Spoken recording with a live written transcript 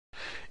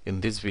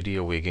In this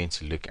video, we're going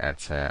to look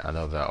at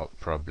another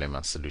problem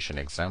and solution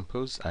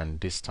examples, and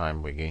this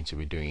time we're going to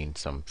be doing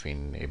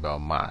something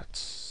about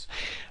maths.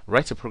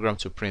 Write a program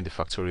to print the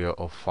factorial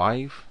of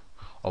 5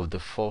 of the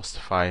first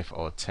 5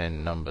 or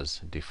 10 numbers.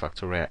 The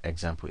factorial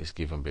example is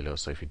given below.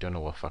 So if you don't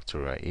know what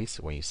factorial is,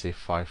 when you say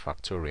 5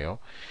 factorial,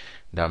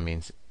 that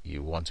means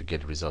you want to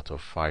get the result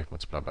of 5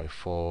 multiplied by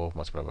 4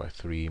 multiplied by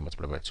 3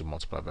 multiplied by 2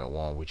 multiplied by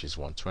 1, which is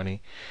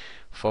 120.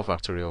 4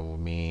 factorial will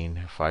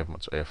mean 4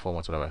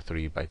 multiplied by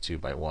 3 by 2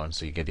 by 1,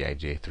 so you get the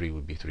idea. 3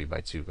 would be 3 by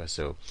 2,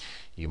 so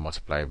you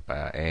multiply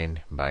by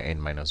n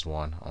minus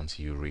 1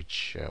 until you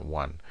reach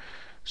 1.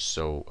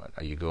 So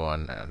you go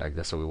on like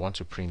that. So we want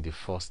to print the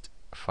first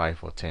 5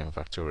 or 10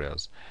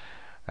 factorials,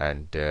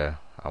 and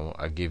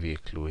I'll give you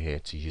a clue here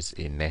to use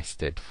a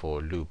nested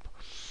for loop.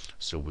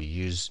 So we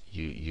use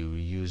you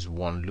use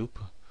one loop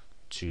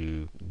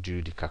to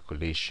do the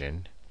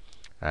calculation,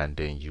 and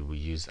then you will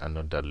use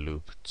another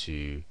loop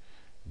to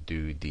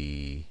do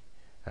the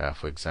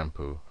for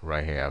example,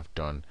 right here I've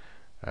done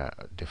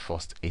the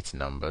first 8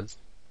 numbers,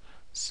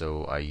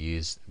 so I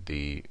use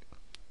the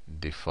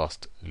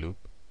first loop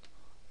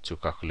to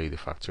calculate the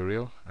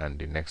factorial, and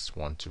the next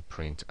one to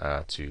print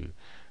to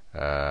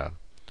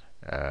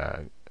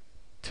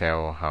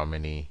tell how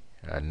many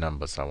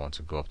numbers I want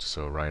to go up to.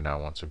 So right now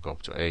I want to go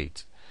up to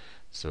 8,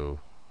 so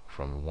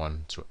from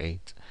 1 to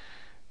 8.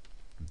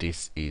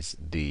 This is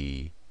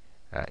the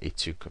it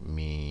took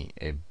me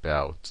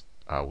about,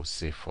 I would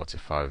say,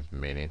 45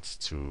 minutes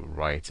to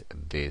write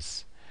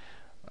this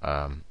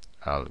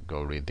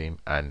algorithm,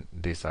 and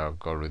this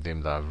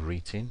algorithm that I've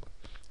written,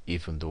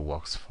 even though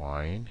works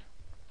fine,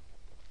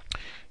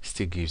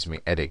 still gives me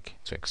headache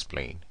to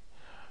explain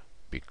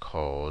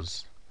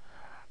because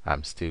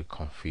I'm still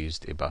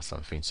confused about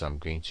something. So I'm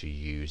going to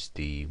use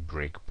the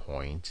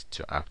breakpoint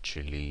to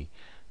actually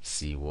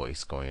see what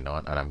is going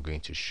on, and I'm going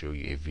to show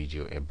you a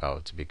video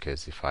about,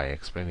 because if I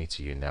explain it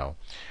to you now,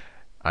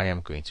 I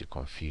am going to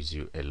confuse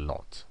you a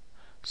lot.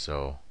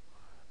 So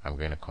I'm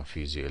going to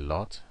confuse you a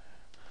lot.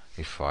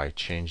 If I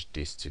change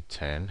this to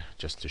 10,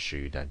 just to show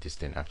you that this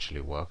thing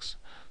actually works,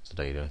 so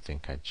that you don't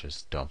think I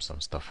just dump some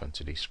stuff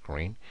onto the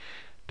screen.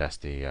 That's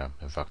the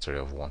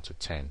factorial of 1 to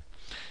 10.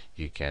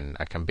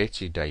 I can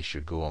bet you that you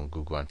should go on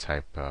Google and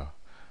type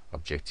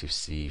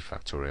Objective-C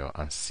factorial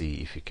and see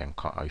if you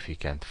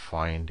can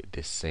find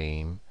the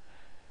same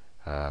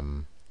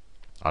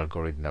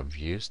algorithm I've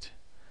used.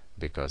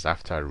 Because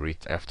after I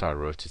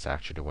wrote it, I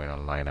actually went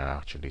online and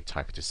actually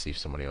typed to see if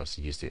somebody else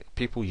used it.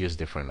 People use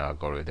different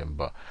algorithm,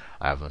 but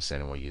I haven't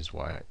seen anyone use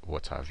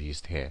what I've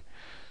used here.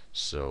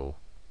 So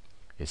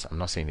I'm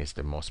not saying it's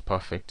the most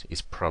perfect.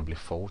 It's probably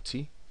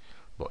faulty,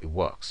 but it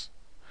works.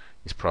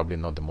 It's probably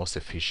not the most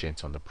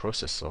efficient on the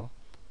processor,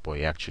 but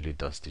it actually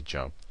does the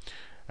job.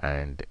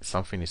 And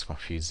something is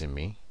confusing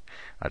me.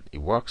 It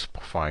works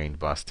fine,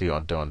 but I still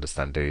don't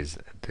understand. There is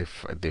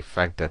the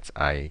fact that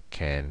I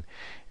can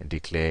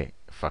declare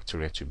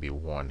factorial to be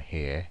 1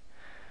 here,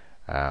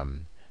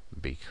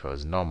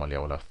 because normally I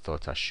would have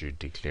thought I should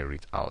declare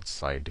it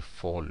outside the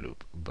for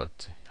loop,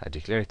 but I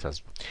declare it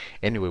as.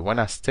 Anyway, when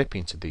I step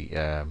into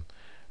the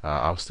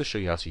I'll still show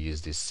you how to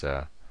use this,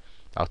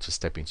 how to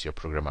step into your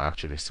program. I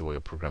actually see what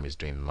your program is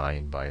doing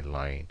line by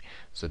line,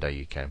 so that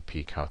you can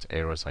pick out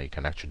errors and you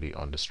can actually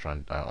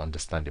understand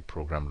the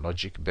program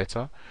logic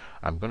better.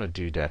 I'm going to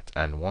do that,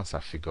 and once I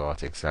figure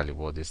out exactly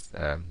what this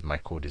my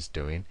code is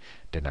doing,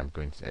 then I'm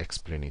going to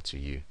explain it to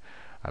you.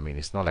 I mean,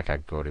 it's not like I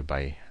got it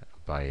by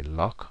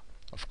luck.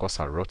 Of course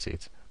I wrote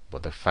it,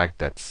 but the fact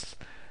that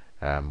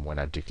when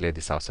I declare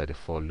this outside the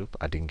for loop,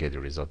 I didn't get the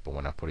result, but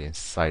when I put it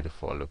inside the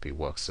for loop, it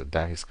works. So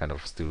that is kind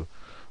of still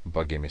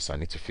bugging me, so I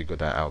need to figure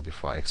that out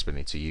before I explain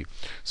it to you.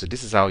 So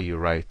this is how you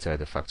write the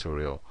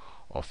factorial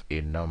of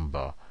a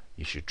number.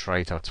 You should try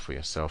it out for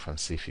yourself and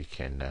see if you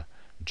can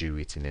do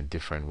it in a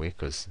different way,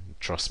 because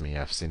trust me,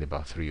 I've seen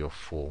about 3 or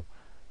 4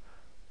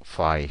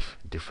 5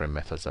 different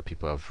methods that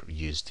people have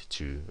used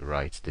to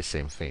write the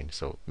same thing.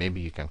 So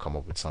maybe you can come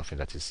up with something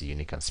that is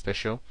unique and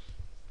special.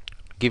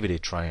 Give it a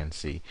try and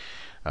see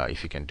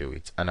if you can do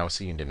it, and I'll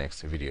see you in the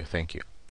next video. Thank you.